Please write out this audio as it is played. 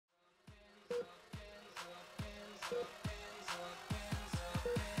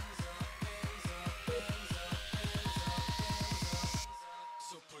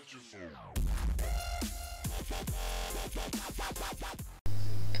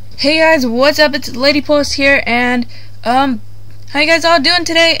Hey guys, what's up? It's Lady Post here, and how you guys all doing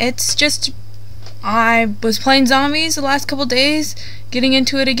today? It's just I was playing zombies the last couple days, getting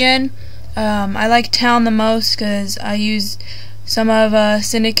into it again. I like Town the most because I use some of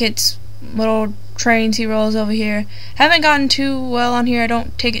Syndicate's little trains he rolls over here. Haven't gotten too well on here. I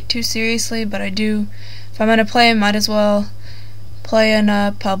don't take it too seriously, but I do. If I'm gonna play, I might as well play in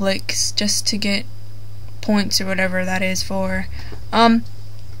Publix just to get points or whatever that is for.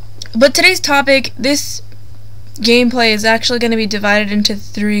 But today's topic, this gameplay is actually going to be divided into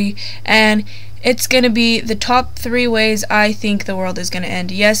 3, and it's going to be the top 3 ways I think the world is going to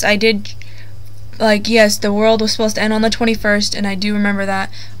end. Yes, I did, yes, the world was supposed to end on the 21st, and I do remember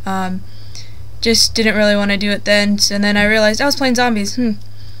that. Just didn't really want to do it then, and then I realized I was playing zombies.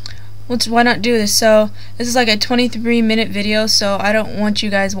 Why not do this? So, this is like a 23-minute video, so I don't want you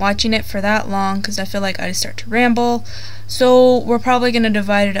guys watching it for that long, because I feel like I just start to ramble. So, we're probably going to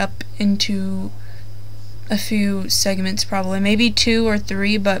divide it up into a few segments, probably. Maybe 2 or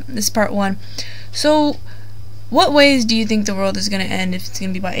 3, but this is part 1. So, what ways do you think the world is going to end? If it's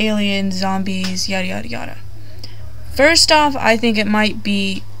going to be by aliens, zombies, yada yada yada. First off, I think it might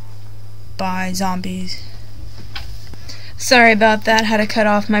be by zombies. Sorry about that, had to cut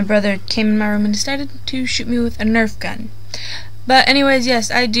off. My brother came in my room and decided to shoot me with a Nerf gun. But anyways,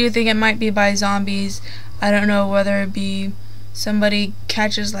 yes, I do think it might be by zombies. I don't know whether it be somebody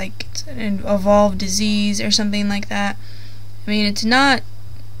catches like an evolved disease or something like that. I mean, it's not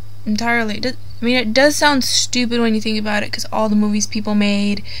entirely, it does sound stupid when you think about it, because all the movies people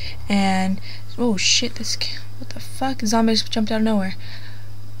made, and oh shit, what the fuck, zombies jumped out of nowhere.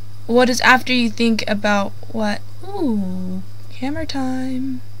 What is after you think about what? Ooh, hammer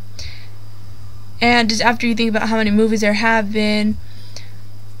time. And just after you think about how many movies there have been,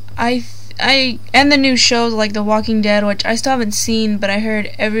 and the new shows like The Walking Dead, which I still haven't seen, but I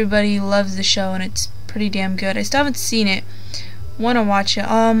heard everybody loves the show and it's pretty damn good. I still haven't seen it. Want to watch it.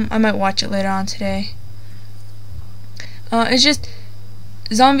 I might watch it later on today. It's just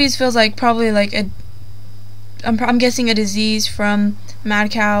zombies feels like probably like I'm guessing a disease from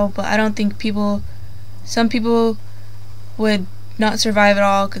mad cow, but I don't think some people would not survive at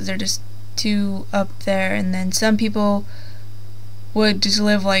all because they're just too up there, and then some people would just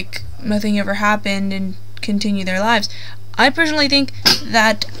live like nothing ever happened and continue their lives. I personally think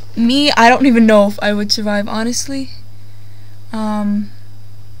that I don't even know if I would survive, honestly.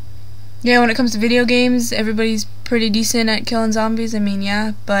 Yeah, when it comes to video games, everybody's pretty decent at killing zombies. I mean,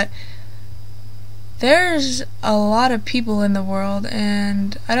 yeah, but there's a lot of people in the world,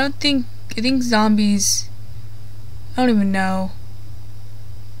 and I think zombies, I don't even know.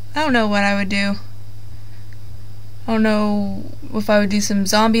 I don't know what I would do. I don't know if I would do some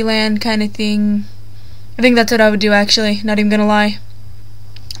Zombieland kind of thing. I think that's what I would do, actually, not even gonna lie.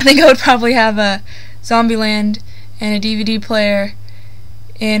 I think I would probably have a Zombieland and a DVD player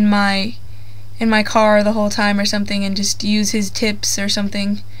in my car the whole time or something, and just use his tips or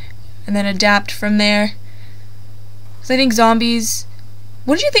something, and then adapt from there. Because I think zombies,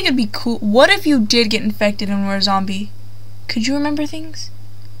 what do you think would be cool? What if you did get infected and were a zombie? Could you remember things?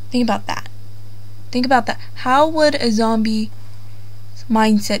 Think about that. Think about that. How would a zombie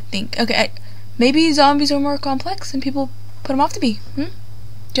mindset think? Okay, maybe zombies are more complex than people put them off to be. Do you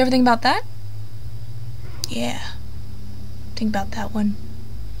ever think about that? Yeah. Think about that one.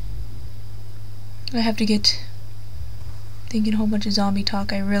 I have to get thinking a whole bunch of zombie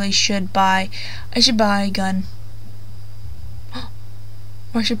talk. I really should buy. I should buy a gun.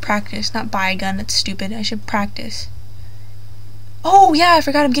 Or I should practice. Not buy a gun, that's stupid. I should practice. Oh yeah, I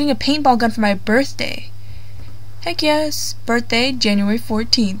forgot I'm getting a paintball gun for my birthday. Heck yes. Birthday, January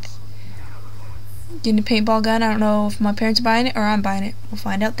 14th. Getting a paintball gun. I don't know if my parents are buying it or I'm buying it. We'll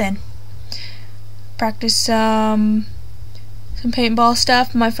find out then. Practice some paintball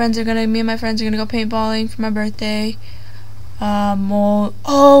stuff. Me and my friends are gonna go paintballing for my birthday.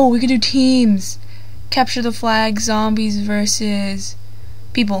 We could do teams. Capture the flag, zombies versus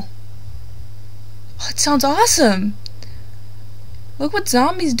people. Oh, it sounds awesome. Look what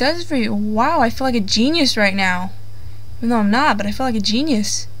zombies does for you. Wow, I feel like a genius right now. Even though I'm not, but I feel like a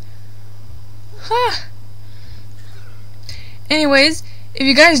genius. Huh. Anyways, if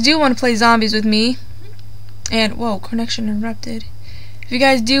you guys do want to play zombies with me, and whoa, connection interrupted. If you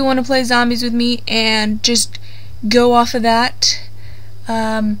guys do want to play zombies with me and just go off of that,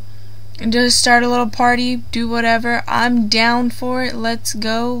 and just start a little party, do whatever, I'm down for it. Let's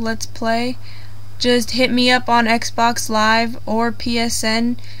go, let's play. just hit me up on Xbox Live or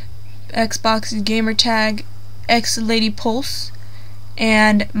PSN, Xbox gamertag xladypulse,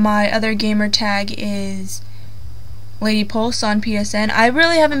 and my other gamertag is ladypulse on PSN. I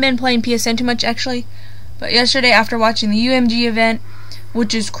really haven't been playing PSN too much actually, but yesterday after watching the UMG event,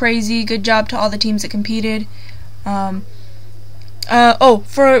 which is crazy, good job to all the teams that competed. Oh,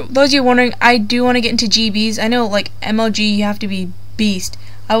 for those of you wondering, I do want to get into GBs. I know like MLG you have to be beast.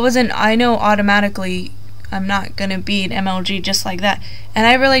 I know automatically I'm not gonna be an MLG just like that, and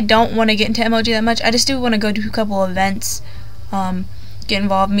I really don't want to get into MLG that much. I just do want to go to a couple events, get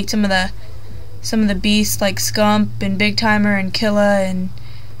involved, meet some of the beasts like Scump and Big Timer and Killa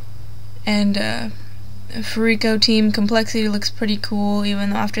and Furico team. Complexity looks pretty cool,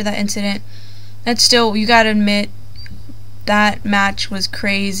 even though after that incident, that's still, you gotta admit, that match was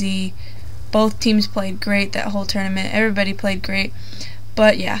crazy. Both teams played great that whole tournament. Everybody played great.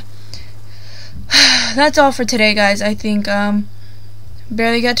 But yeah, that's all for today, guys. I think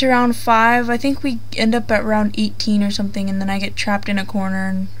barely got to round 5. I think we end up at round 18 or something, and then I get trapped in a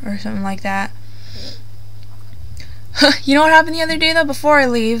corner or something like that. You know what happened the other day though? Before I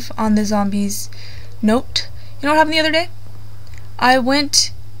leave on the zombies note, you know what happened the other day? I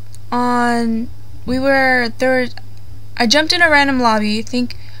went on. I jumped in a random lobby. I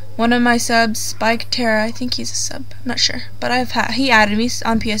think one of my subs, Spike Terra, I think he's a sub, I'm not sure, but he added me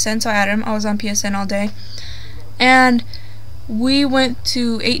on PSN, so I added him. I was on PSN all day, and we went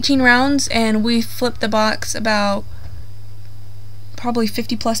to 18 rounds, and we flipped the box about probably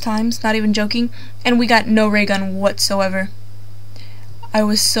 50 plus times, not even joking, and we got no ray gun whatsoever. I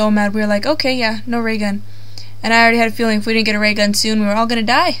was so mad. We were like, okay, yeah, no ray gun, and I already had a feeling if we didn't get a ray gun soon, we were all gonna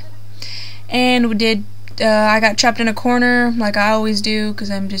die, and we did. I got trapped in a corner like I always do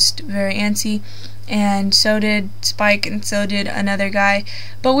because I'm just very antsy, and so did Spike and so did another guy,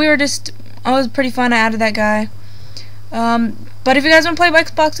 but it was pretty fun. I added that guy. But if you guys want to play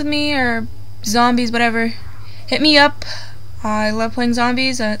Xbox with me or zombies, whatever, hit me up. I love playing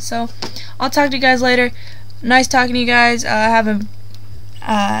zombies, so I'll talk to you guys later. Nice talking to you guys. Have a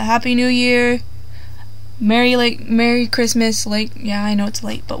Happy New Year. Merry Christmas. Late, yeah, I know it's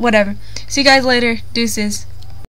late, but whatever. See you guys later. Deuces.